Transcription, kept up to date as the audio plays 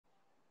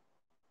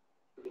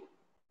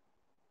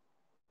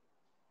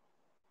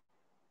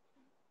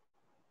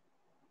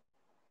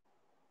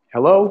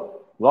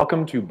Hello,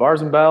 welcome to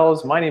Bars and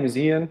Bells. My name is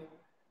Ian,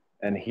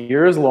 and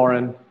here is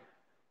Lauren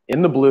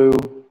in the blue,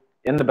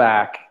 in the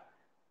back,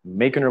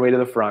 making her way to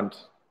the front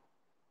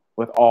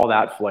with all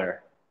that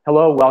flair.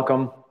 Hello,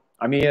 welcome.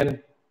 I'm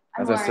Ian.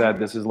 As I said,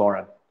 this is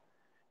Lauren.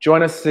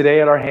 Join us today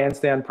at our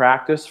handstand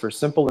practice for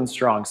simple and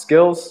strong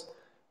skills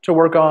to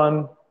work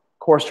on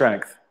core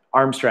strength,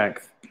 arm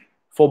strength,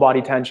 full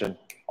body tension,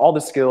 all the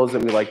skills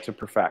that we like to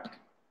perfect.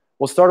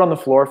 We'll start on the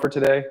floor for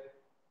today.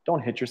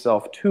 Don't hit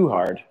yourself too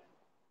hard.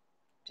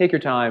 Take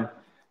your time,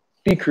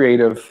 be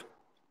creative,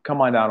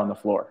 come on down on the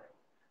floor.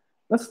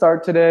 Let's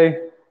start today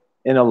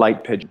in a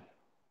light pigeon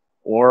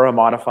or a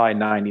modified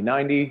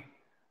 90-90,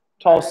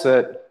 tall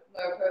sit,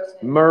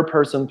 mer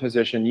person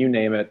position, you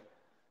name it.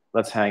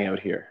 Let's hang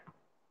out here.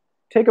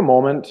 Take a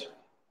moment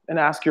and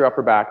ask your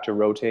upper back to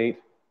rotate.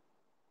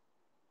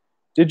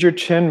 Did your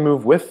chin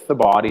move with the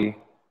body,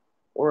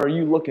 or are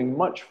you looking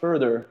much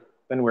further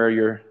than where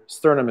your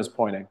sternum is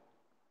pointing?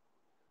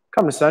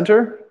 Come to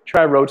center,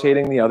 try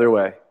rotating the other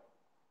way.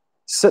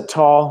 Sit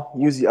tall,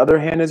 use the other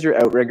hand as your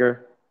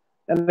outrigger,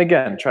 and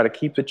again, try to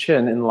keep the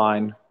chin in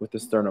line with the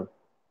sternum.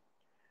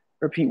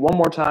 Repeat one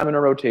more time in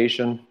a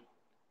rotation,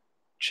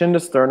 chin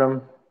to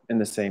sternum in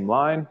the same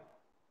line,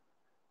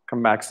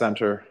 come back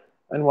center,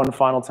 and one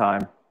final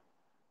time,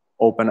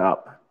 open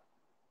up.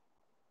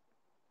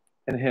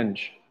 And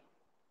hinge.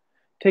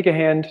 Take a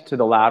hand to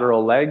the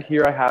lateral leg,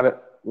 here I have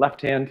it,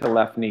 left hand to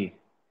left knee.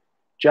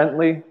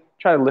 Gently,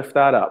 try to lift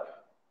that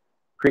up.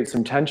 Create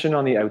some tension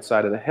on the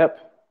outside of the hip.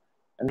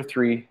 And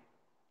 3,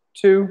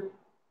 2,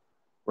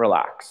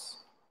 relax.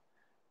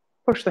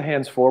 Push the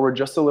hands forward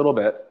just a little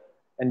bit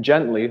and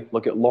gently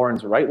look at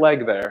Lauren's right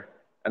leg there,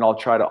 and I'll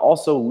try to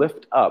also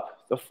lift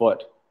up the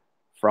foot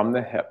from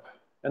the hip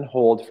and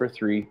hold for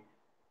 3,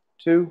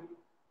 2,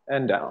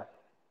 and down.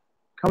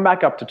 Come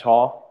back up to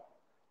tall.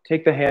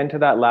 Take the hand to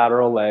that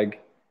lateral leg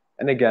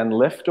and again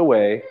lift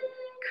away.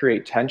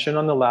 Create tension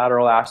on the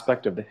lateral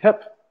aspect of the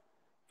hip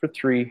for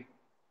 3,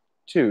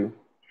 2,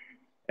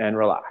 and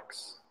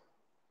relax.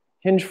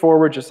 Hinge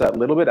forward just that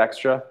little bit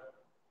extra,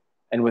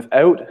 and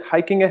without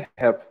hiking a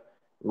hip,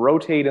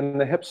 rotate in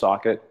the hip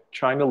socket,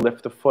 trying to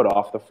lift the foot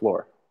off the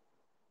floor.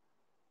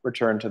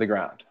 Return to the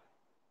ground.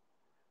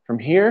 From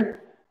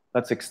here,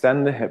 let's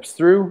extend the hips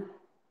through.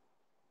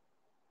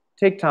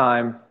 Take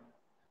time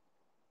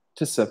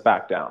to sit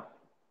back down.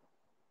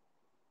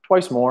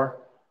 Twice more.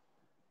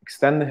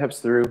 Extend the hips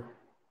through,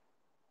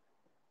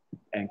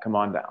 and come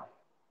on down.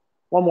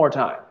 One more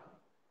time.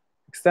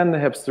 Extend the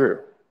hips through.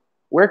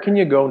 Where can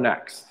you go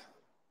next?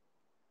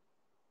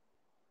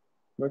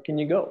 Where can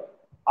you go?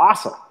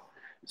 Awesome.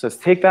 So let's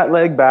take that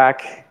leg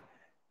back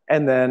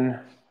and then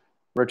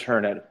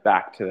return it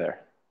back to there.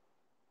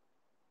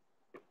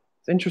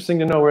 It's interesting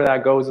to know where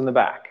that goes in the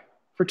back.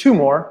 For 2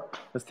 more,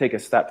 let's take a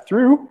step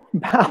through,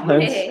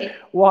 balance,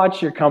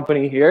 watch your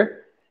company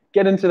here,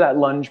 get into that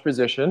lunge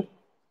position,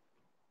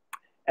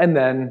 and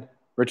then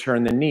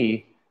return the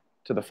knee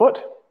to the foot.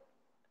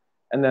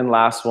 And then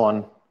last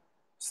one,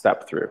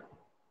 step through.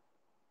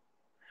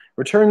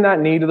 Return that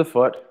knee to the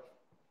foot.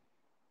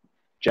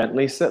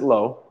 Gently sit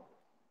low,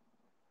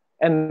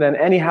 and then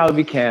anyhow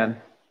you can,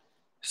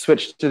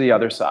 switch to the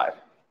other side.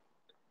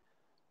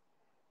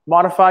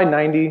 Modify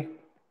 90,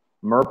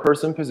 mer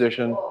person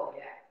position.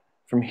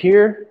 From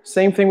here,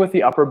 same thing with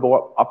the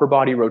upper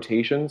body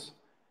rotations.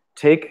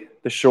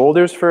 Take the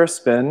shoulders for a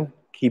spin,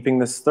 keeping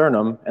the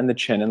sternum and the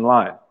chin in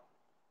line.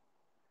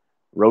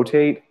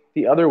 Rotate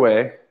the other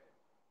way,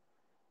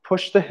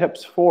 push the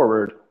hips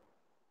forward,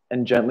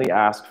 and gently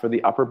ask for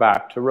the upper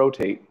back to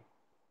rotate.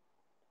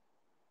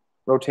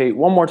 Rotate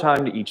one more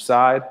time to each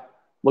side,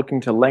 looking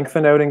to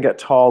lengthen out and get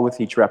tall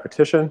with each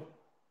repetition.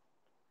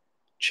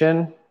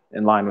 Chin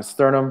in line with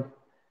sternum.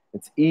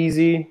 It's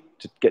easy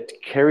to get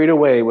carried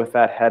away with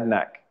that head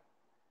neck.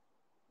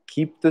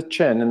 Keep the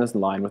chin in this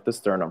line with the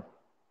sternum.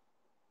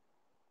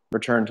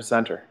 Return to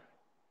center.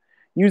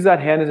 Use that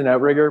hand as an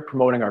outrigger,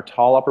 promoting our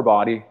tall upper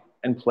body,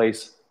 and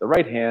place the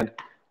right hand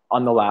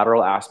on the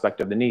lateral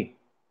aspect of the knee.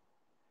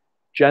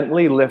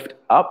 Gently lift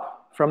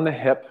up from the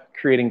hip,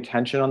 creating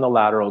tension on the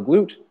lateral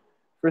glute.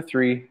 For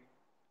 3,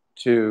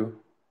 2,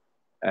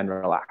 and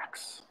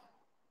relax.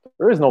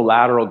 There is no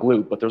lateral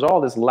glute, but there's all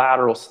this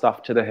lateral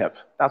stuff to the hip.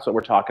 That's what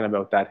we're talking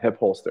about, that hip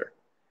holster.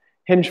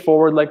 Hinge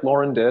forward like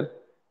Lauren did,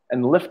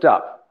 and lift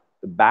up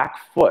the back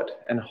foot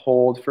and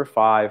hold for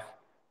 5,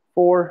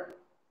 4,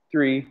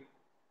 3,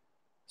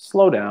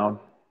 slow down.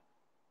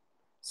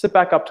 Sit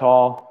back up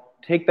tall,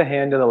 take the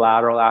hand to the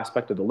lateral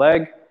aspect of the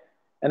leg,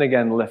 and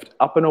again, lift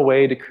up and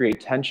away to create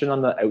tension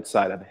on the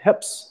outside of the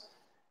hips.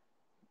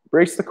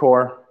 Brace the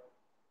core.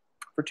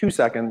 For 2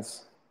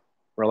 seconds,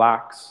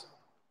 relax.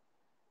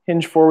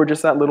 Hinge forward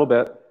just that little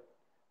bit.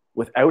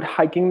 Without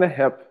hiking the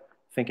hip,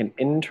 think an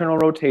internal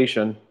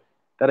rotation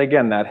that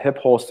again, that hip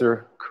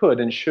holster could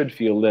and should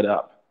feel lit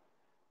up.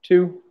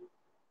 2,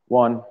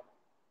 1,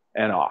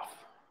 and off.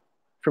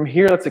 From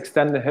here, let's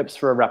extend the hips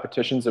for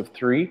repetitions of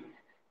 3,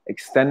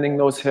 extending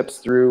those hips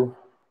through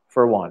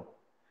for 1.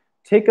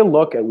 Take a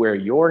look at where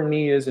your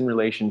knee is in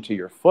relation to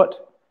your foot,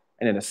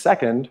 and in a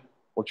second,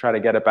 we'll try to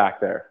get it back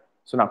there.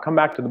 So now come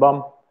back to the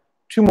bum.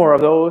 2 more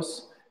of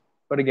those.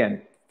 But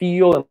again,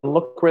 feel and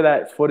look where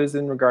that foot is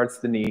in regards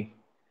to the knee.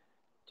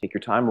 Take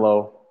your time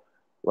low.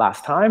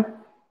 Last time.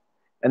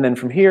 And then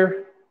from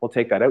here, we'll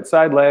take that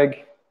outside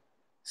leg,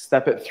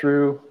 step it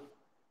through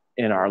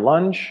in our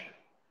lunge,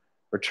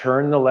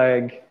 return the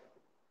leg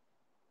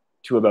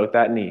to about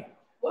that knee.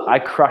 I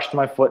crushed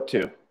my foot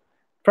too.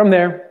 From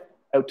there,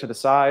 out to the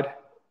side,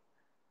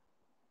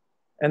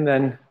 and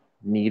then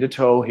knee to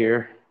toe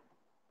here.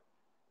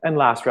 And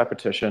last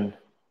repetition,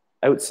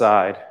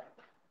 outside,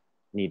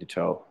 knee to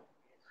toe.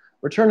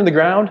 Return to the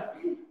ground,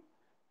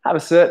 have a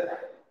sit,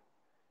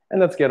 and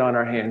let's get on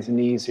our hands and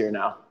knees here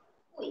now.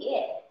 Oh,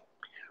 yeah.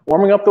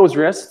 Warming up those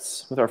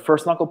wrists with our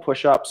first knuckle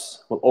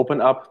push-ups, we'll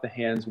open up the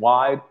hands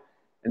wide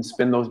and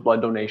spin those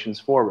blood donations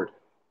forward.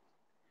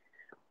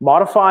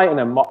 Modify in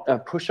a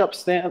push-up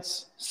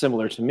stance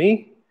similar to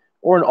me,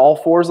 or in all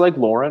fours like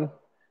Lauren,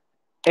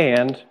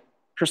 and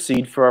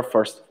proceed for our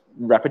first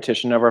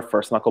repetition of our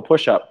first knuckle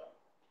push-up.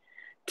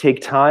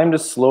 Take time to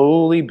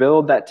slowly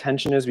build that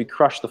tension as we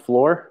crush the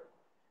floor.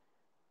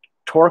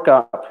 Torque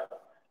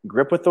up,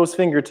 grip with those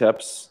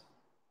fingertips,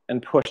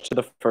 and push to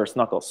the first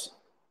knuckles.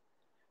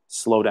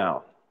 Slow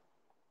down.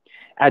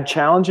 Add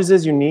challenges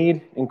as you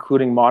need,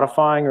 including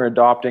modifying or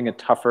adopting a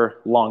tougher,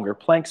 longer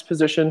planks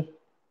position.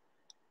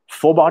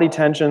 Full body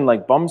tension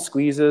like bum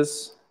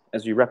squeezes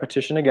as we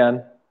repetition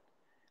again.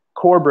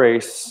 Core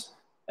brace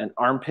and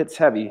armpits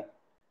heavy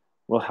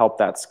will help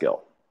that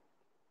skill.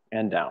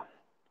 And down.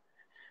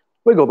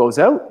 Wiggle those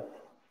out.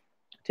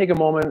 Take a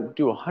moment,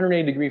 do a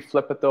 180-degree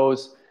flip at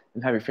those,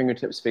 and have your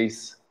fingertips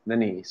face the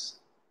knees.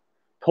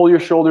 Pull your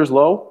shoulders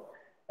low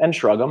and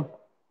shrug them.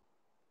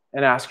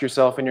 And ask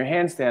yourself in your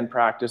handstand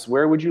practice,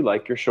 where would you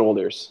like your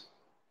shoulders?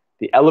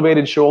 The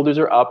elevated shoulders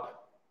are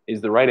up is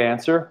the right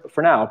answer, but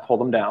for now, pull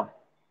them down.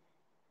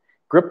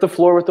 Grip the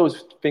floor with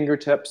those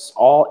fingertips,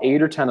 all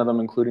 8 or 10 of them,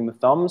 including the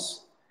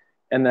thumbs,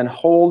 and then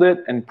hold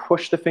it and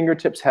push the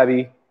fingertips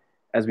heavy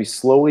as we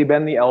slowly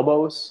bend the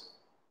elbows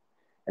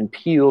and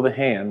peel the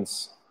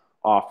hands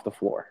off the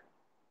floor.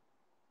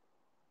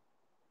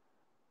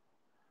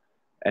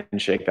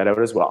 And shake that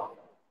out as well.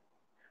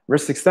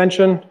 Wrist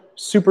extension,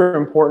 super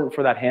important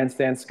for that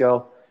handstand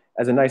skill.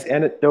 As a nice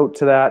antidote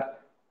to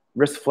that,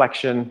 wrist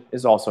flexion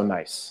is also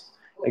nice.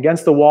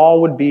 Against the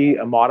wall would be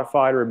a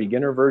modified or a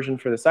beginner version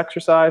for this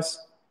exercise.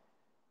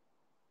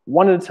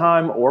 One at a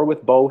time or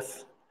with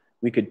both,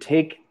 we could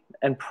take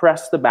and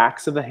press the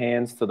backs of the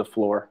hands to the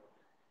floor,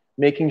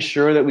 making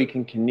sure that we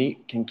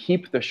can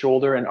keep the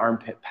shoulder and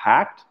armpit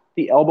packed,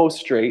 the elbow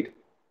straight,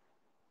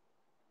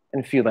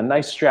 and feel a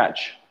nice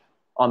stretch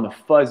on the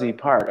fuzzy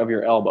part of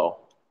your elbow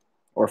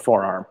or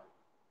forearm.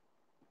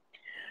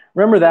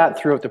 Remember that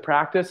throughout the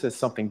practice as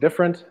something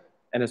different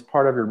and as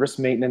part of your wrist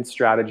maintenance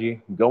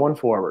strategy going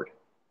forward.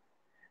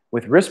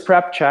 With wrist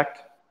prep checked,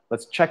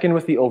 let's check in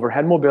with the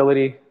overhead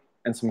mobility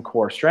and some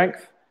core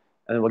strength,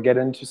 and then we'll get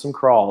into some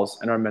crawls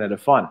and our minute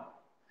of fun.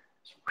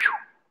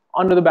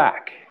 Onto the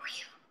back.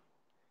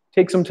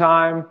 Take some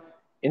time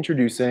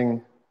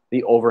introducing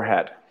the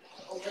overhead.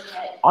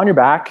 On your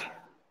back,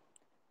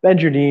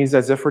 bend your knees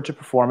as if we're to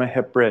perform a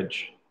hip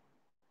bridge.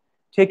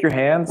 Take your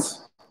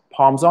hands,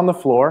 palms on the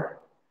floor,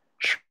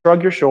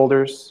 shrug your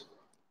shoulders,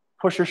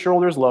 push your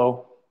shoulders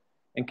low,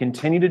 and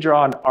continue to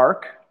draw an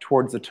arc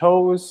towards the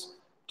toes,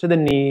 to the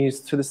knees,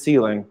 to the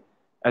ceiling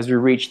as we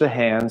reach the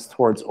hands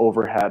towards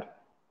overhead.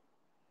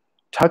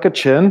 Tuck a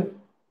chin,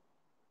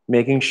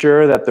 making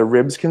sure that the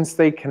ribs can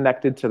stay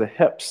connected to the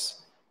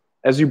hips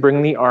as you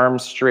bring the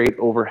arms straight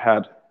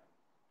overhead.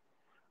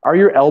 Are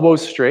your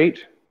elbows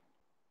straight?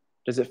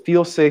 Does it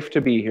feel safe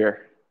to be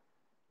here?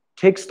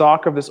 Take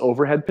stock of this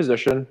overhead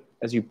position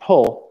as you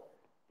pull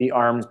the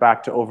arms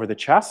back to over the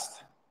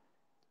chest,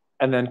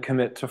 and then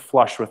commit to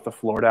flush with the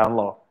floor down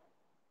low.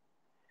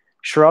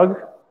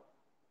 Shrug,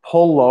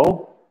 pull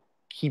low,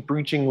 keep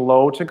reaching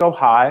low to go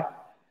high,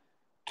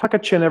 tuck a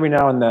chin every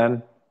now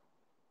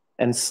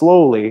and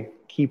slowly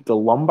keep the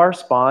lumbar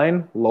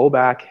spine, low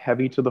back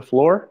heavy to the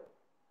floor,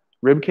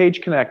 rib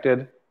cage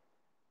connected,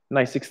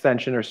 nice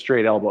extension or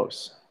straight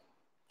elbows.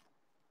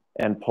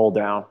 And pull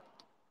down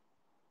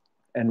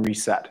and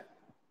reset.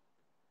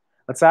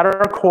 Let's add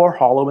our core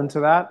hollow into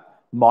that,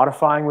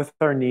 modifying with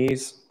our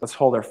knees. Let's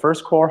hold our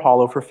first core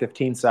hollow for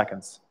 15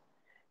 seconds.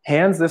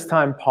 Hands this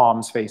time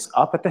palms face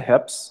up at the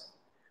hips.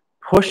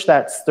 Push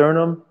that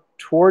sternum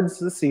towards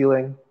the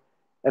ceiling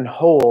and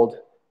hold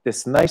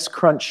this nice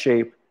crunch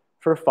shape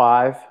for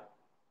 5,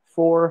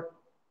 4,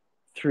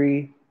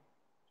 3,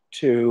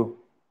 2,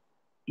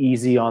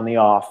 easy on the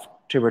off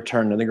to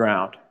return to the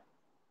ground.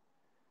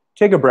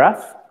 Take a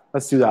breath.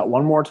 Let's do that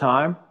one more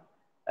time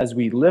as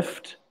we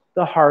lift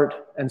the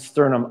heart and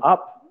sternum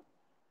up.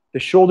 The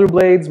shoulder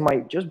blades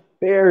might just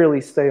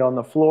barely stay on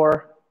the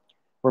floor.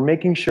 We're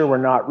making sure we're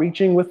not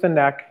reaching with the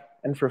neck,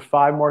 and for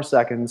 5 more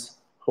seconds,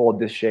 hold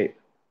this shape.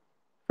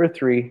 For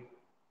 3,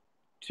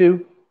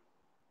 2,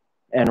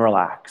 and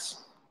relax.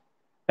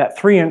 That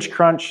 3-inch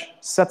crunch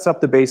sets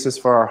up the basis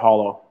for our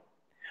hollow.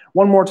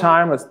 One more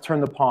time, let's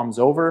turn the palms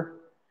over,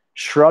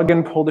 shrug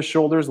and pull the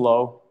shoulders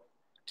low,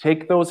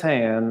 take those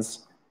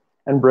hands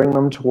and bring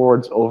them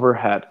towards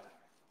overhead.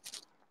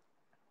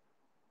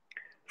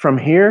 From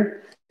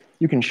here,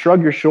 you can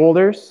shrug your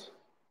shoulders.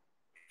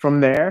 From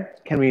there,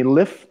 can we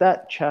lift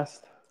that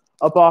chest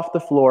up off the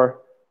floor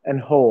and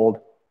hold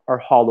our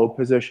hollow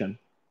position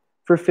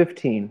for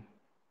 15.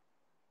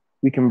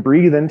 We can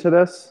breathe into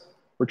this.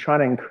 We're trying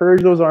to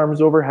encourage those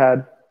arms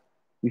overhead.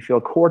 We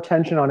feel core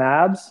tension on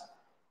abs,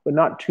 but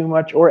not too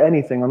much or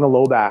anything on the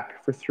low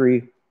back for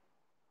 3,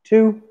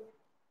 2,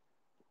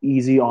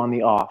 easy on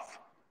the off.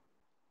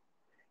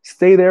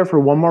 Stay there for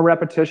one more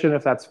repetition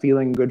if that's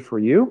feeling good for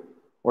you,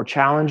 or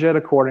challenge it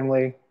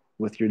accordingly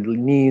with your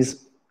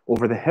knees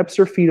over the hips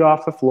or feet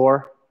off the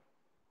floor.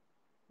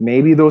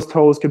 Maybe those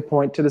toes could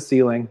point to the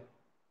ceiling.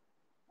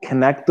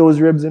 Connect those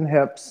ribs and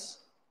hips.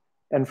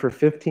 And for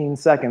 15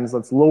 seconds,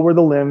 let's lower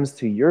the limbs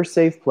to your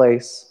safe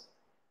place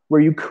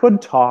where you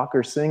could talk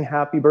or sing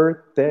happy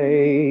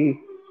birthday,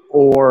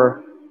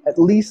 or at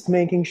least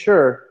making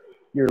sure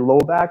your low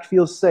back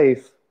feels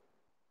safe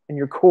and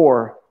your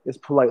core is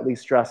politely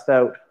stressed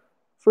out.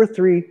 For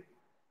 3,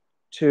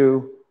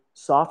 2,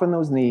 soften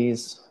those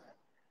knees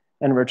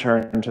and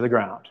return to the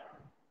ground.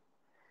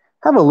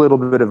 Have a little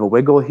bit of a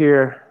wiggle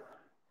here.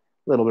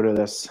 A little bit of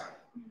this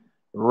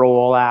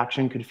roll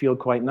action could feel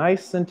quite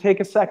nice. And take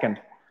a second.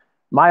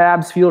 My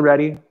abs feel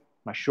ready.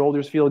 My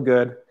shoulders feel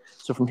good.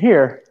 So from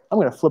here, I'm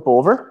going to flip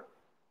over,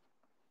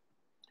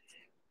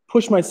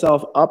 push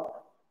myself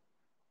up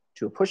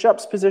to a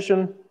push-ups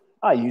position.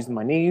 I use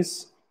my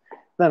knees.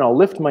 Then I'll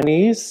lift my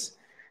knees.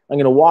 I'm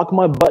going to walk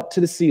my butt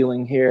to the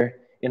ceiling here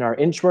in our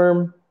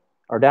inchworm,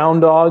 our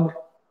down dog,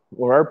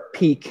 or our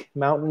peak,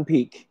 mountain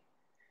peak.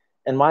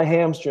 And my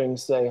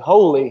hamstrings say,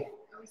 holy,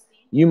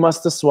 you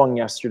must have swung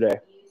yesterday.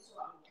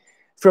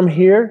 From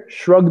here,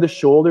 shrug the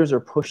shoulders or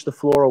push the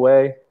floor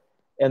away,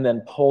 and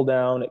then pull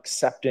down,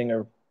 accepting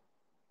or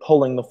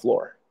pulling the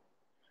floor.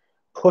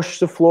 Push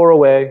the floor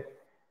away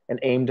and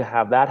aim to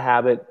have that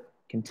habit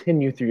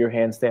continue through your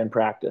handstand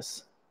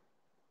practice.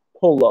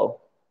 Pull low.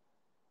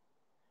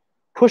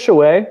 Push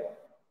away,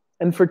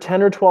 and for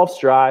 10 or 12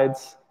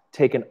 strides,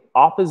 take an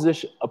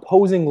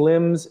opposing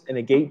limbs in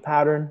a gait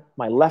pattern.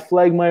 My left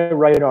leg, my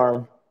right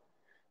arm.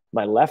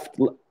 My left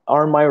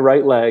arm, my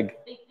right leg.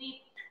 Beep,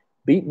 beep.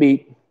 Beat,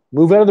 beat.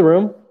 Move out of the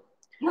room.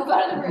 Move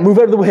out of the room. Move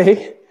out of the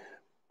way.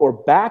 Or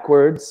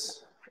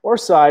backwards or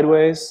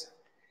sideways.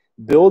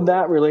 Build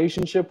that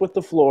relationship with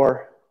the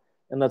floor.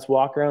 And let's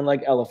walk around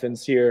like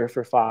elephants here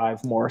for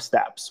 5 more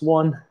steps.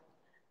 1,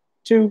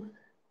 2,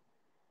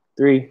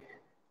 3,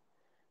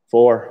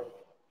 4,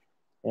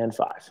 and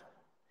 5.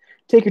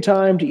 Take your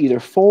time to either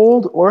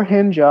fold or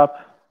hinge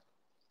up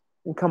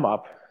and come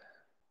up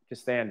to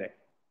standing.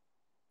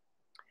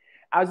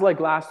 As like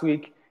last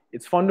week,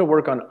 it's fun to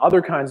work on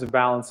other kinds of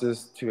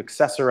balances to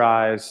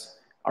accessorize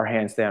our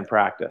handstand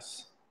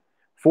practice.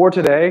 For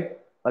today,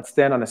 let's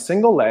stand on a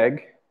single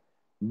leg,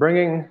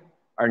 bringing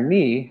our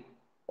knee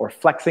or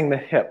flexing the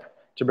hip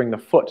to bring the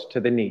foot to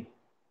the knee.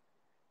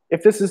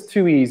 If this is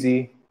too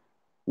easy,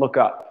 look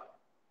up.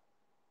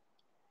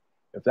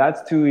 If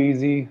that's too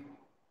easy,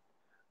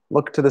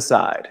 look to the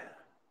side.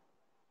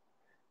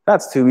 If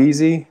that's too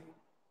easy,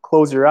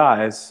 close your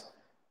eyes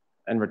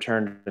and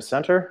return to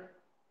center.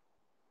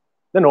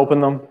 Then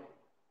open them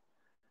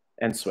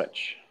and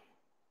switch.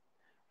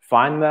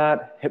 Find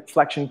that hip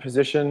flexion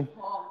position,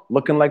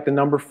 looking like the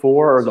number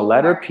 4 or the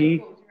letter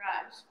P.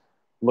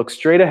 Look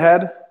straight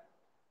ahead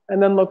and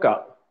then look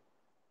up.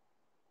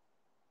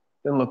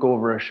 Then look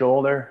over a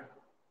shoulder.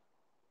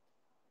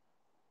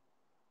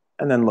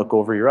 And then look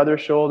over your other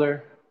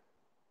shoulder.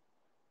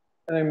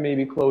 And then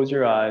maybe close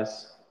your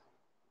eyes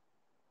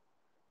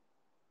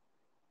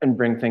and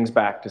bring things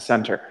back to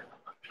center.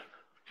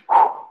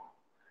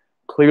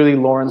 Clearly,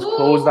 Lauren's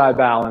closed eye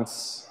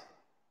balance.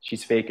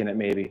 She's faking it,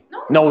 maybe.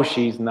 No,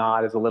 she's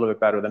not. It's a little bit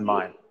better than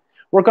mine.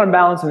 Work on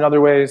balance in other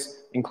ways,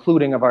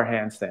 including of our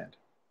handstand.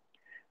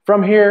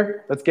 From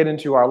here, let's get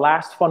into our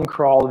last fun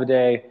crawl of the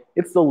day.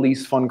 It's the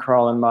least fun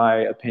crawl, in my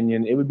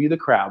opinion. It would be the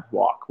crab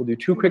walk. We'll do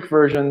 2 quick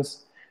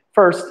versions.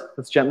 First,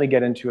 let's gently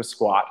get into a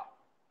squat.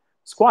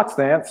 Squat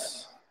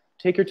stance.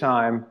 Take your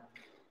time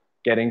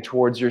getting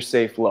towards your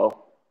safe low.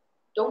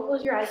 Don't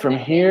close your eyes. From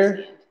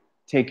here,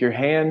 take your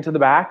hand to the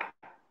back.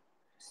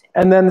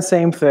 And then the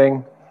same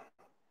thing,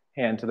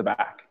 hand to the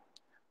back.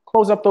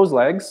 Close up those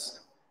legs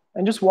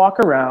and just walk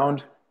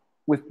around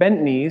with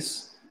bent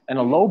knees and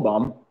a low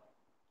bum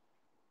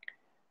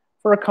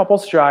for a couple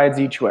strides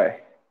each way.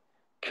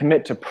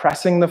 Commit to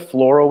pressing the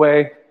floor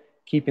away,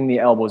 keeping the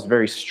elbows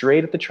very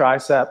straight at the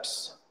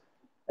triceps,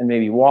 and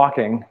maybe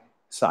walking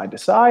side to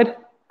side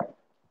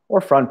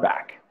or front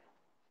back.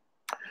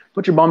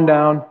 Put your bum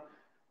down,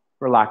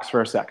 relax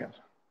for a second.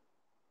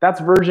 That's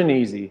version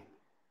easy.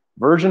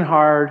 Version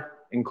hard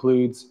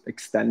includes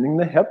extending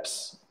the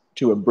hips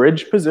to a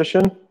bridge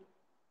position.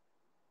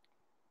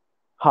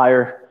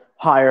 Higher,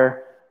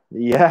 higher,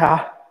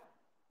 yeah.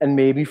 And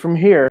maybe from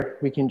here,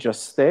 we can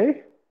just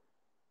stay,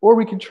 or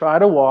we can try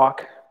to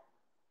walk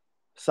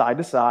side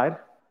to side,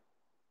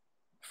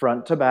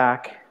 front to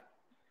back.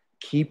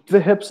 Keep the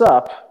hips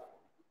up.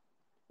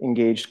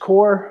 engaged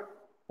core,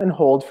 and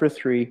hold for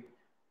 3,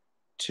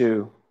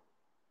 2,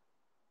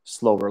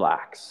 slow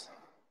relax.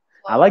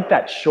 I like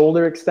that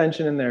shoulder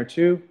extension in there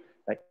too.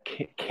 That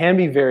can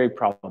be very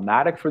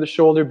problematic for the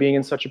shoulder being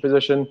in such a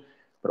position,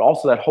 but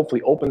also that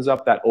hopefully opens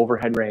up that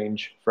overhead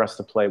range for us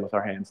to play with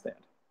our handstand.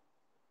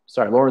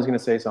 Sorry, Laura's gonna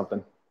say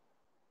something.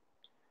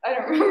 I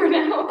don't remember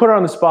now. Put her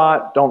on the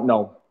spot, don't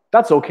know.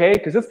 That's okay,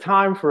 because it's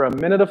time for a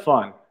minute of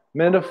fun.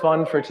 Minute of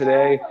fun for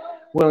today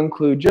will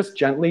include just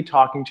gently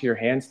talking to your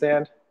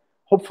handstand.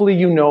 Hopefully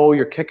you know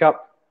your kick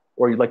up,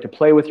 or you'd like to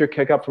play with your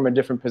kick up from a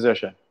different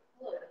position.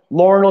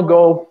 Lauren will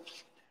go,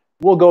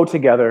 we'll go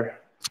together.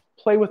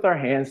 Play with our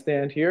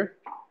handstand here.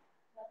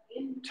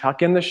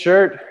 Tuck in the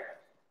shirt,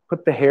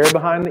 put the hair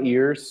behind the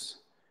ears.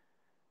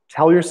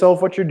 Tell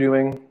yourself what you're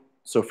doing.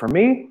 So for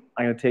me,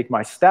 I'm gonna take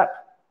my step,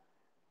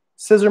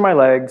 scissor my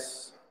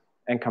legs,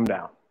 and come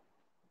down.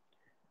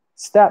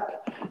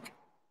 Step,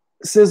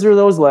 scissor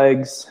those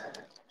legs,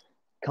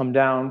 come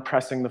down,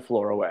 pressing the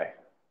floor away.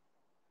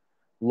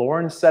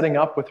 Lauren's setting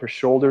up with her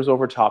shoulders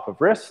over top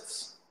of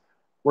wrists,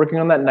 working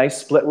on that nice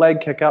split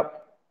leg kick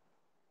up,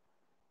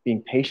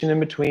 being patient in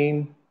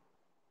between,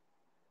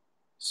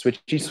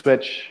 switchy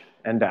switch,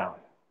 and down.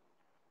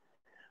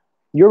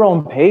 Your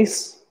own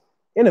pace.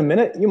 In a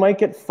minute, you might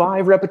get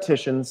 5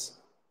 repetitions.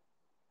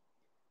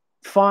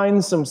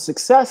 Find some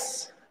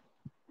success.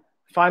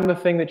 Find the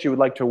thing that you would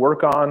like to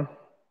work on.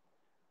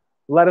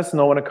 Let us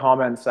know in a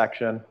comment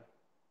section.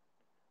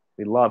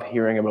 We love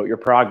hearing about your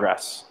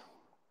progress.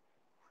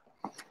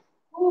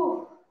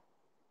 Ooh.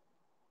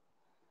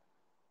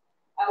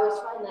 I always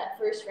find that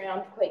first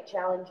round quite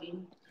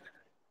challenging.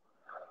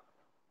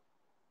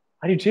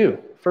 I do too.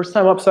 First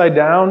time upside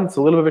down, it's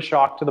a little bit of a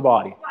shock to the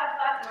body.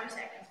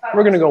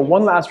 We're going to go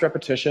one last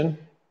repetition.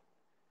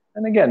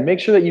 And again,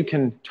 make sure that you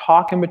can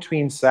talk in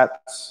between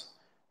sets.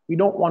 We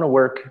don't want to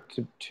work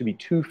to be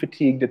too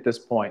fatigued at this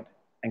point.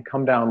 And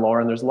come down,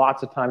 Lauren. There's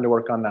lots of time to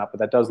work on that, but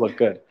that does look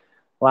good.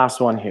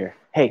 Last one here.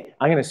 Hey,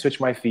 I'm going to switch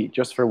my feet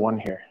just for one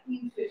here.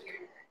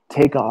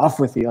 Take off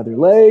with the other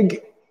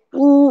leg.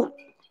 Ooh, a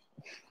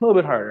little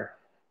bit harder.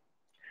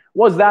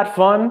 Was that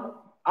fun?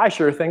 I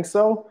sure think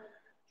so.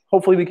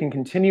 Hopefully we can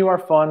continue our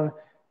fun,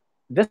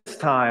 this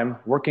time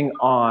working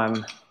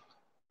on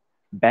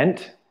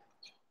bent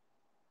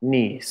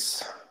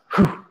knees.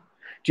 Whew.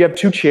 Do you have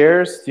 2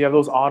 chairs? Do you have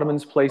those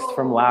ottomans placed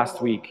from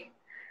last week?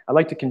 I'd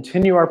like to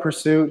continue our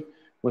pursuit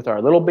with our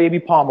little baby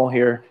pommel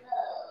here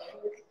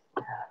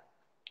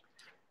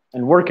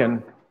and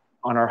working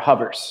on our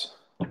hovers.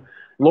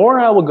 Laura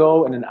and I will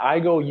go in an I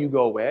go, you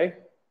go way.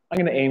 I'm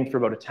going to aim for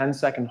about a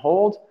 10-second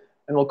hold,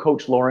 and we'll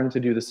coach Lauren to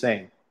do the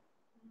same.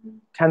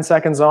 10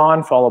 seconds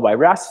on, followed by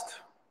rest.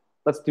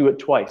 Let's do it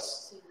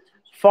twice.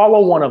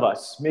 Follow one of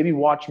us. Maybe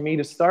watch me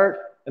to start,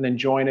 and then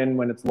join in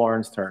when it's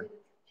Lauren's turn.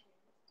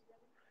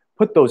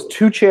 Put those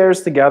 2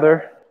 chairs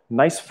together,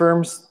 nice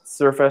firm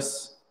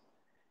surface.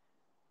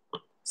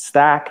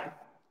 Stack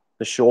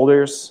the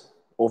shoulders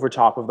over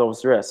top of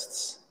those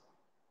wrists.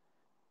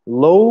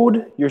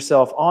 Load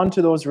yourself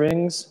onto those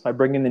rings by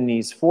bringing the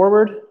knees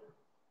forward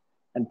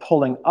and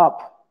pulling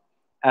up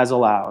as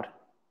allowed.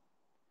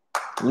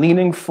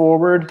 Leaning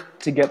forward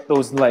to get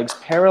those legs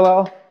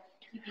parallel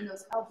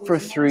for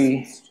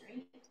 3,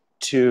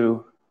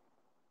 2,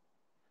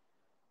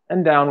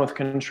 and down with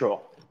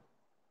control.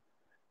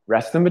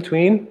 Rest in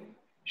between,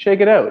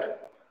 shake it out.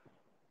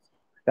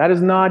 That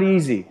is not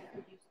easy.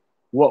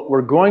 What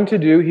we're going to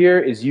do here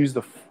is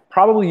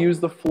probably use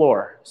the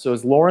floor. So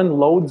as Lauren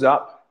loads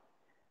up,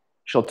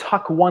 she'll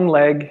tuck one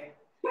leg.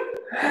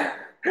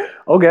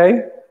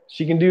 Okay,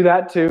 she can do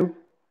that too.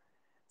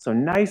 So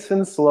nice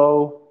and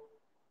slow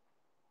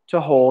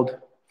to hold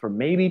for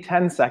maybe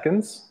 10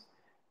 seconds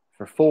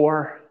for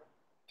 4,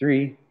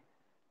 3,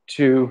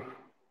 2,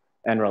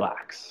 and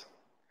relax.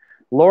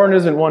 Lauren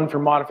isn't one for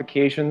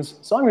modifications,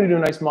 so I'm going to do a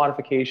nice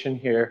modification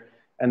here,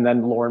 and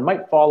then Lauren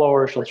might follow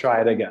or she'll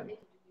try it again.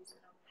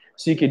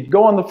 So you could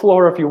go on the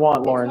floor if you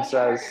want, Lauren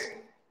says.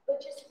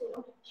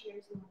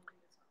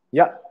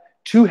 Yeah,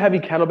 2 heavy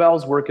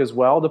kettlebells work as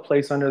well to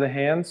place under the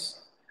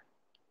hands.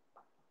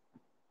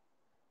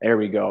 There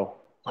we go.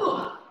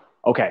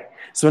 Okay,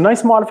 so a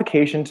nice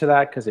modification to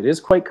that, because it is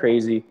quite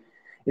crazy,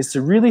 is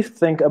to really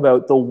think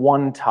about the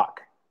one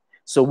tuck.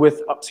 So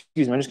with,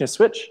 excuse me, I'm just going to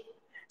switch.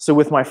 So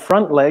with my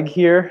front leg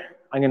here,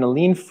 I'm going to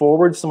lean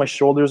forward so my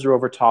shoulders are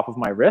over top of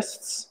my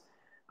wrists.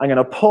 I'm going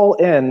to pull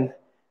in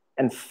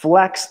and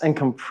flex and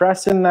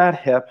compress in that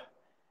hip,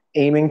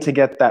 aiming to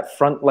get that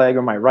front leg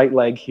or my right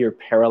leg here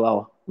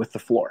parallel with the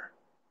floor.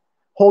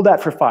 Hold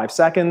that for 5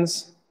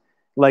 seconds.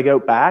 Leg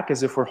out back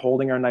as if we're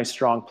holding our nice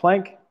strong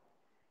plank.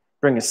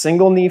 Bring a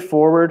single knee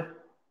forward,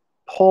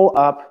 pull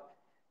up,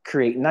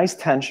 create nice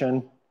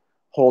tension,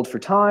 hold for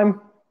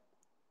time.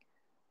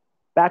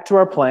 Back to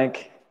our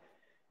plank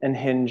and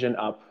hinge and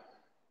up.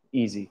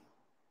 Easy.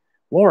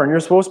 Lauren, you're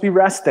supposed to be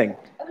resting.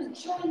 I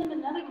was showing them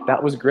another one.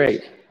 That was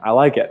great. I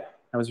like it.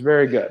 That was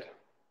very good.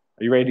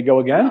 Are you ready to go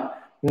again?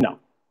 No.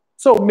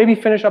 So maybe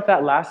finish up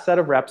that last set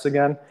of reps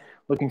again,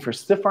 looking for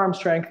stiff arm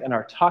strength and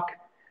our tuck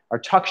Our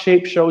tuck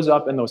shape shows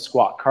up in those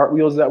squat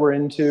cartwheels that we're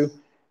into,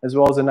 as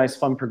well as a nice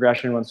fun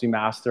progression once we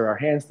master our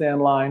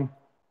handstand line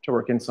to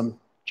work in some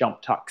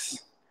jump tucks.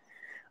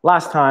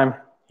 Last time,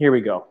 here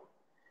we go.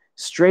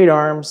 Straight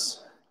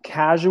arms,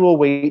 casual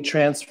weight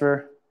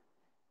transfer,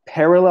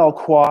 parallel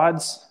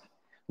quads.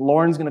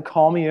 Lauren's gonna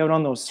call me out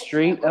on those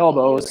straight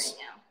elbows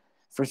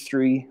for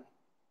 3,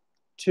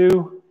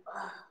 2,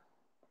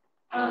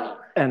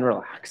 and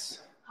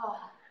relax.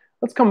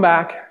 Let's come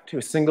back to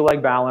a single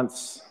leg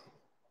balance,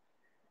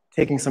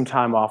 taking some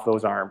time off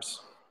those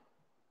arms.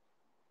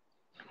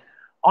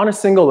 On a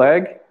single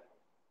leg,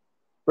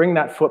 bring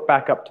that foot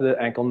back up to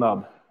the ankle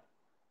nub.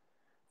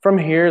 From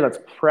here, let's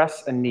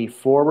press a knee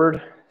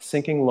forward,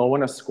 sinking low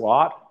in a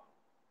squat.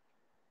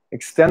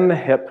 Extend the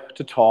hip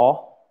to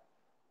tall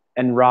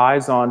and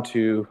rise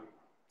onto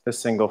the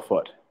single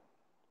foot.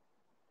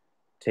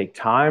 Take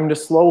time to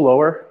slow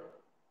lower.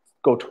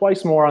 Go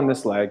twice more on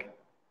this leg.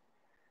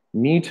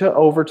 Knee to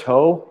over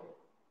toe.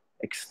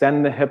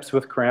 Extend the hips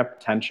with cramp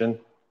tension.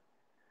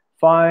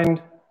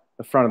 Find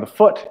the front of the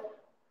foot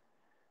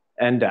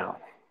and down.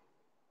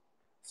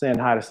 Saying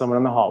hi to someone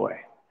in the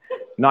hallway.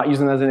 Not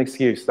using that as an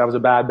excuse. That was a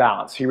bad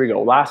balance. Here we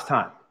go. Last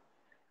time.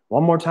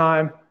 One more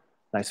time.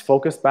 Nice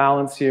focused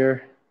balance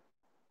here.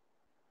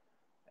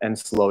 And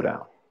slow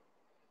down. A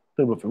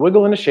little bit of a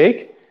wiggle and a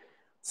shake.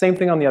 Same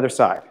thing on the other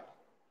side.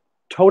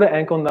 Toe to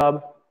ankle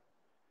nub.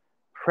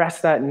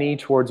 Press that knee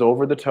towards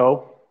over the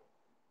toe.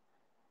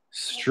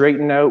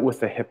 Straighten out with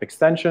the hip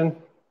extension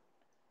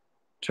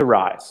to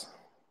rise.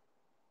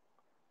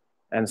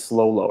 And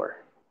slow lower.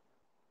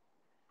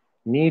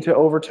 Knee to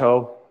over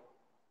toe.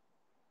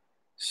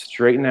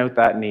 Straighten out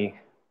that knee.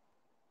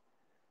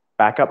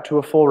 Back up to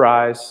a full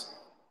rise.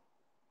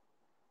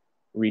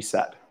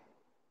 Reset.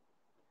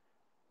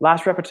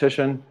 Last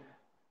repetition.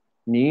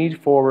 Knee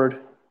forward.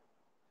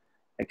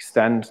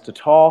 Extend to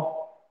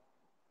tall.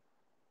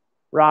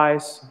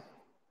 Rise.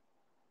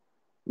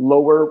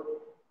 Lower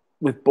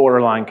with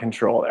borderline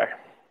control there.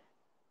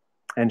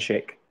 And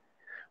shake.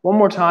 One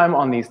more time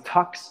on these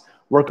tucks.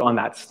 Work on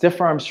that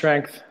stiff arm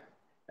strength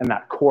and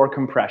that core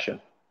compression.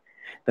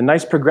 The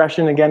nice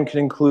progression again could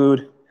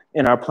include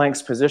in our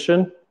planks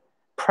position,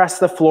 press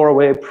the floor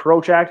away,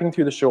 protracting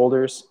through the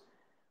shoulders,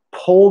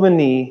 pull the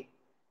knee,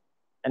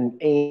 and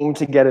aim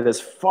to get it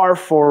as far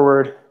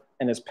forward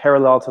and as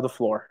parallel to the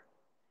floor.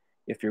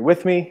 If you're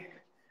with me,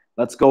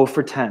 let's go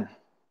for 10,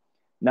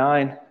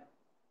 9,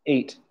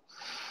 8.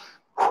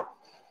 5,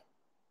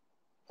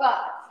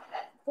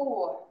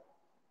 4,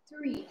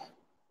 3,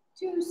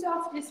 2,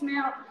 soft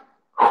dismount.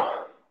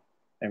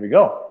 There we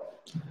go.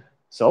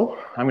 So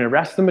I'm going to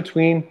rest in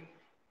between.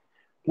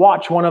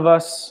 Watch one of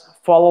us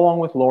follow along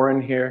with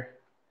Lauren here.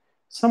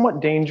 Somewhat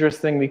dangerous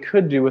thing we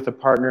could do with a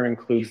partner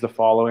includes the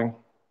following.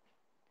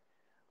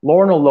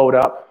 Lauren will load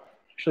up.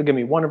 She'll give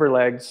me one of her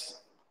legs.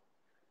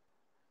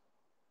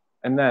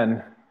 And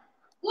then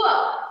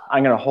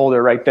I'm going to hold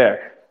her right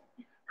there.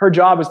 Her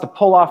job is to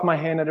pull off my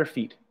hand at her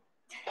feet.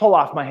 Pull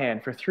off my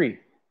hand for 3,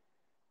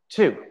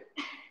 2,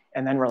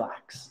 and then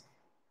relax.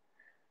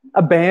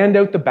 A band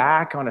out the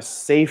back on a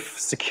safe,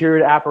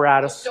 secured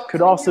apparatus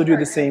could also do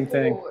the same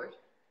thing.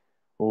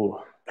 Ooh,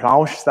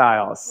 planche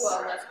styles.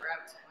 Well, that's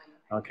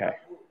okay,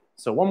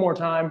 so one more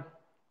time.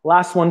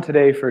 Last one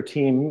today for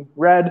Team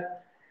Red.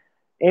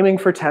 Aiming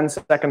for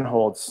 10-second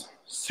holds.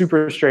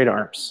 Super straight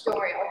arms. Don't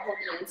worry, I'll hold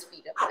Ian's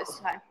feet up this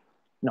time.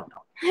 No.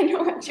 I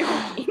know, I'm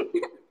joking.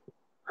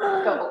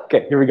 Go.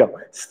 Okay, here we go.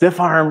 Stiff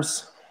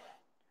arms.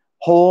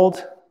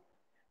 Hold.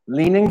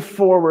 Leaning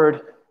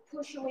forward.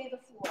 Push away the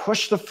floor.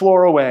 Push the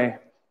floor away.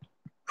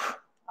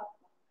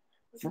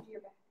 Push to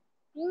your back.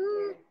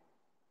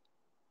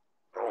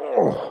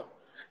 Oh,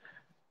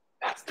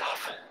 that's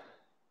tough.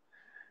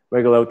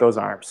 Wiggle out those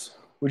arms.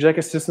 Would you like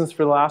assistance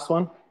for the last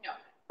one? No.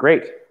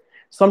 Great.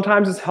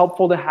 Sometimes it's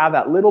helpful to have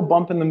that little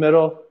bump in the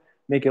middle,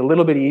 make it a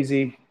little bit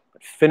easy,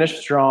 but finish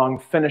strong,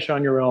 finish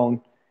on your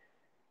own.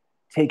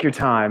 Take your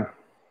time.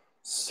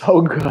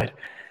 So good.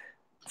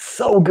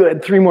 So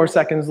good. 3 more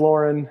seconds,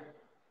 Lauren,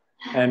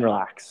 and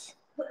relax.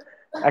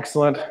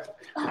 Excellent.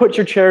 Put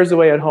your chairs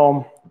away at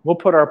home. We'll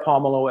put our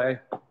pommel away.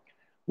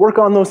 Work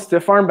on those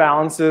stiff arm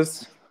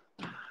balances,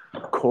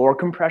 core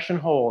compression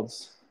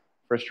holds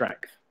for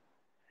strength.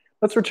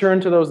 Let's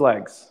return to those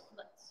legs.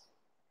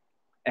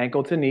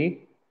 Ankle to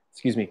knee,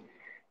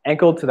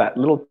 ankle to that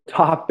little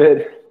top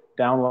bit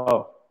down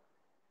low.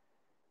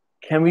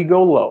 Can we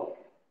go low?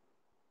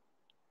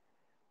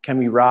 Can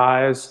we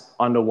rise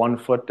onto one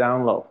foot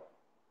down low?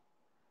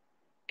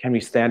 Can we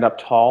stand up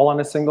tall on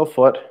a single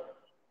foot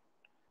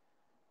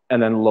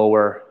and then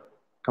lower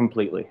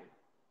completely?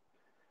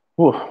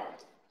 Ooh.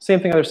 Same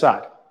thing other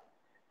side.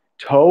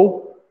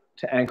 Toe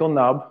to ankle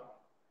nub.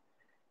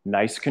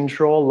 Nice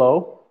control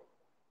low.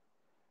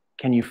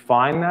 Can you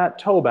find that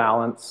toe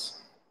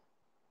balance?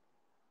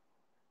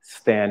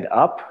 Stand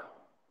up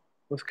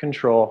with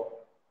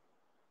control.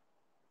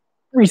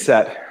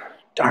 Reset.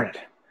 Darn it.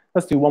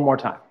 Let's do one more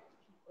time.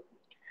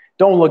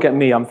 Don't look at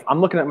me. I'm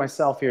looking at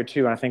myself here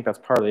too, and I think that's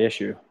part of the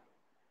issue.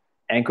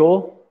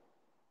 Ankle,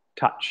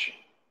 touch.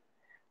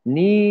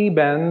 Knee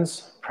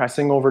bends,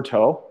 pressing over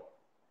toe.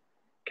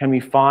 Can we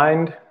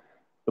find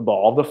the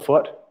ball of the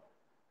foot?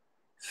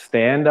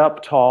 Stand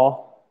up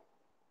tall,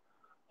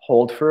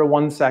 hold for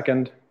 1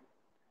 second,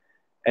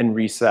 and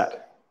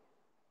reset.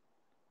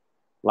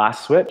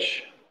 Last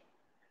switch,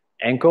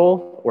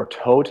 ankle or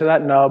toe to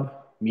that nub,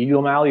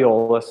 medial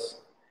malleolus.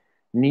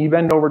 Knee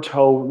bend over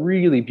toe,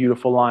 really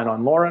beautiful line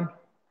on Lauren.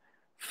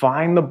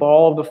 Find the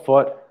ball of the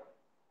foot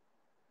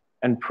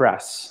and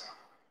press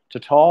to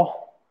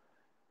tall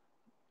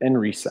and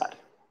reset.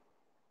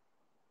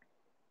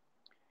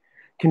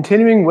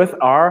 Continuing with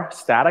our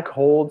static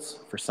holds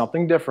for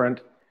something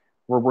different,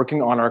 we're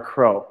working on our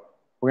crow.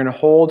 We're going to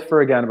hold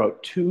for, again,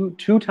 about two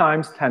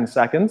times 10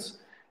 seconds.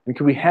 And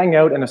can we hang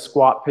out in a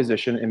squat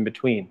position in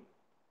between?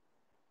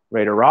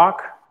 Ready to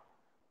rock?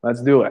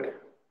 Let's do it.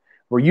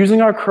 We're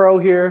using our crow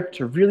here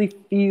to really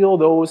feel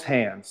those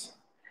hands.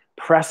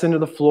 Press into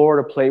the floor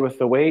to play with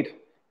the weight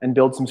and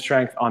build some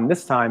strength on,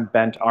 this time,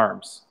 bent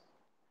arms.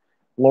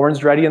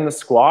 Lauren's ready in the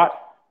squat.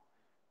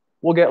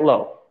 We'll get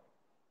low.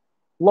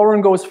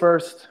 Lauren goes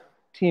first.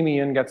 Team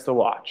Ian gets to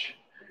watch.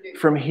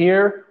 From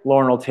here,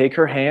 Lauren will take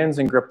her hands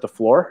and grip the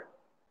floor.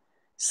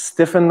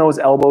 Stiffen those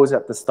elbows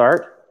at the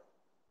start.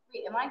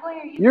 Wait, am I going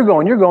or You're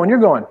going, you're going, you're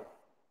going.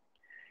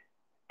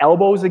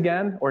 Elbows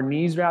again, or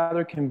knees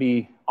rather, can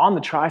be on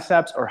the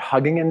triceps or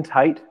hugging in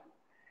tight.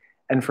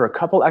 And for a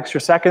couple extra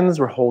seconds,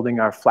 we're holding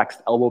our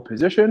flexed elbow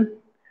position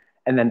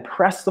and then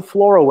press the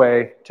floor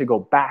away to go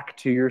back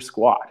to your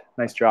squat.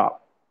 Nice job.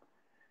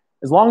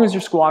 As long as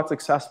your squat's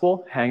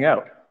successful, hang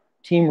out.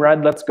 Team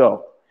red, let's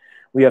go.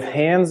 We have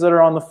hands that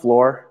are on the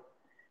floor.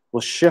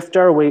 We'll shift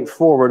our weight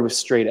forward with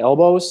straight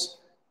elbows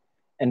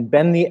and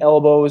bend the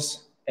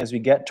elbows as we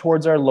get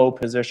towards our low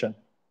position.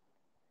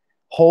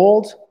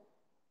 Hold.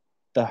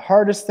 The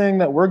hardest thing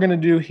that we're going to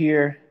do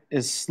here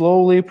is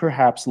slowly,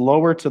 perhaps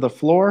lower to the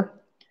floor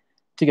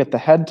to get the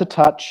head to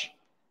touch,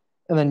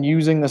 and then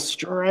using the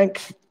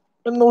strength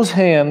in those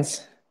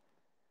hands,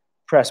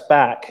 press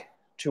back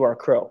to our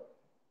crow.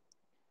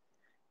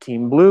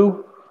 Team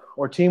blue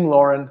or Team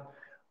Lauren,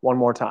 one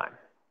more time.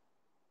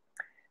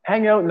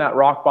 Hang out in that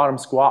rock bottom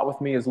squat with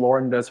me as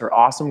Lauren does her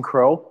awesome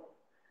crow.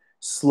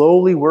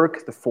 Slowly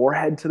work the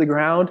forehead to the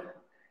ground,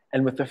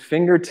 and with the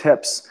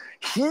fingertips,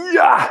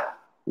 yeah!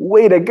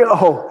 Way to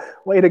go,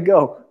 way to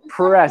go.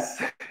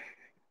 Press,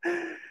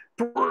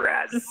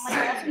 press.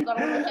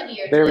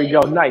 There we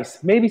go,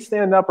 nice. Maybe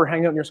stand up or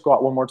hang out in your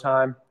squat one more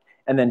time.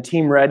 And then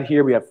team red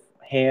here, we have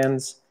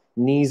hands,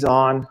 knees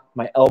on,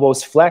 my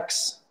elbows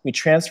flex. We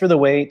transfer the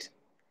weight,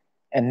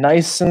 and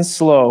nice and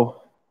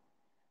slow.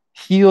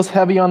 Heels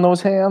heavy on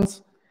those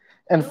hands,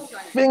 and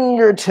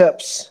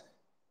fingertips.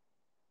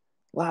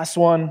 Last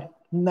one,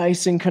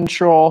 nice and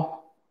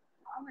control.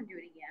 I'm gonna do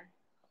it again.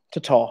 To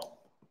tall.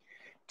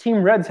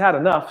 Team red's had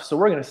enough, so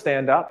we're gonna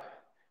stand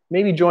up.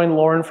 Maybe join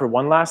Lauren for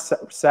one last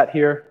set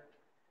here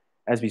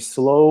as we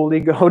slowly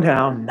go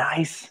down.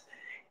 Nice.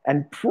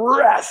 And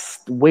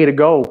press. Way to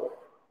go.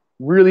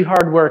 Really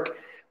hard work.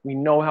 We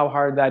know how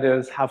hard that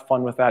is. Have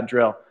fun with that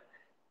drill.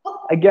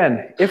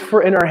 Again, if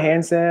we're in our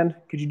handstand,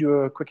 could you do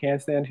a quick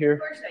handstand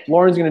here?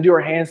 Lauren's gonna do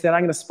her handstand.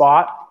 I'm gonna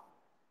spot.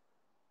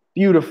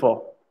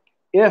 Beautiful.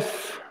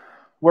 If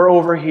we're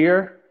over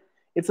here,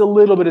 it's a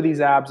little bit of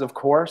these abs, of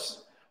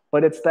course,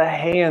 but it's the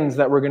hands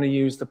that we're going to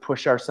use to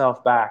push ourselves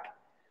back.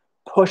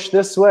 Push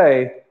this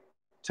way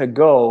to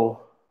go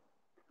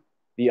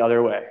the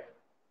other way.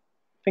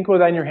 Think about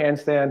that in your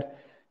handstand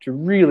to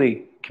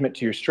really commit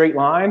to your straight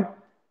line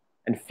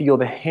and feel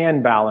the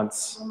hand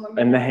balance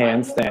and the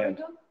handstand.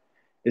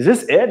 Is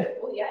this it?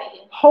 Oh, yeah.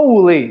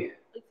 Holy.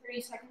 Like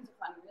 30 seconds of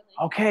fun,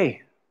 really.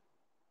 Okay.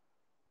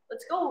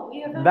 Let's go.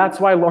 That's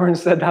why Lauren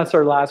said that's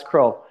our last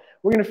crow.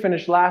 We're going to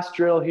finish last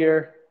drill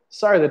here.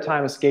 Sorry the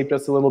time escaped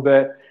us a little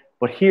bit,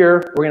 but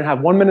here we're going to have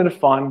 1 minute of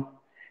fun.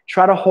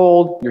 Try to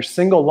hold your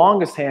single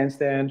longest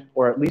handstand,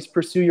 or at least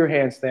pursue your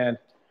handstand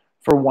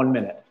for 1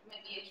 minute.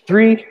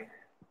 3,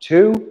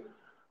 2,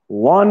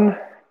 1,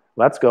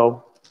 let's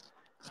go.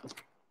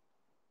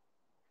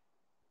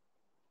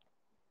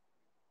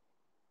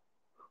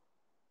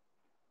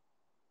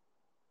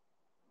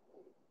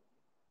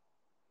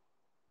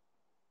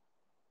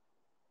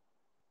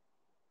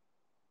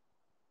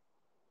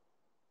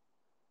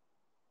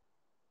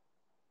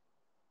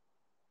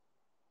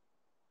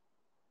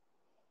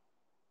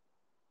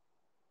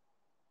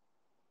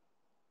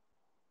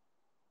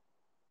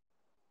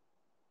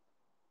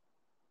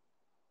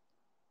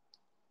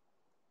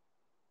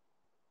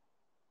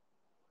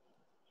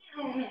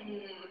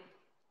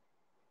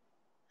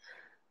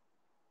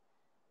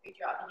 Great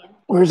job, Ian.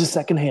 Where's the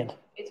second hand?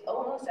 It's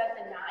almost at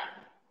the 9.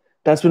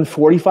 That's been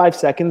 45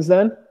 seconds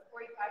then?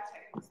 45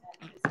 seconds.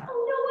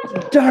 Oh,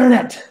 no, Darn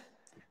it.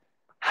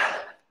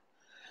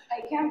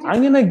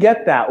 I'm going to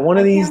get that one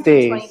of these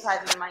days.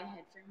 25 in my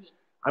head for me.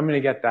 I'm going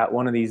to get that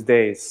one of these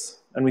days.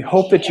 And we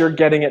hope that you're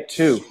getting it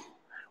too.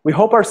 We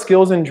hope our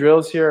skills and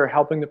drills here are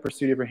helping the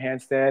pursuit of your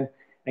handstand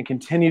and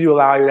continue to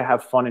allow you to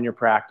have fun in your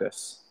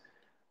practice.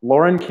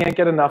 Lauren can't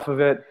get enough of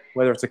it,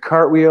 whether it's a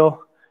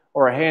cartwheel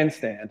or a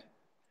handstand.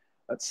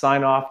 Let's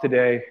sign off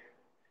today.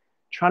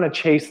 trying to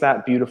chase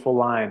that beautiful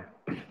line.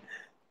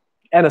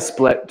 And a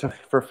split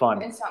for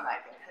fun. It's not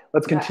that good.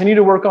 Let's continue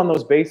to work on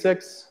those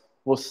basics.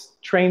 We'll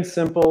train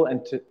simple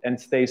and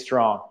stay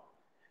strong.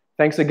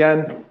 Thanks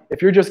again.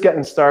 If you're just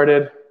getting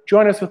started,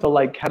 join us with a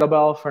light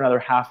kettlebell for another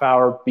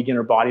half-hour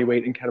beginner body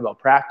weight and kettlebell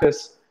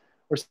practice,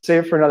 or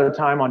save for another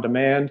time on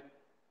demand,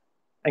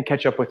 and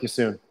catch up with you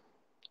soon.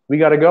 We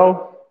got to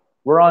go.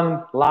 We're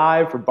on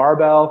live for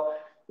barbell.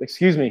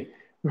 Excuse me.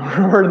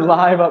 We're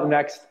live up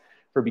next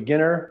for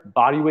beginner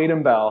body weight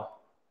and bell.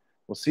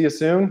 We'll see you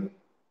soon.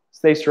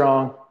 Stay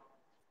strong.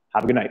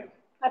 Have a good night.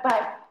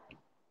 Bye-bye.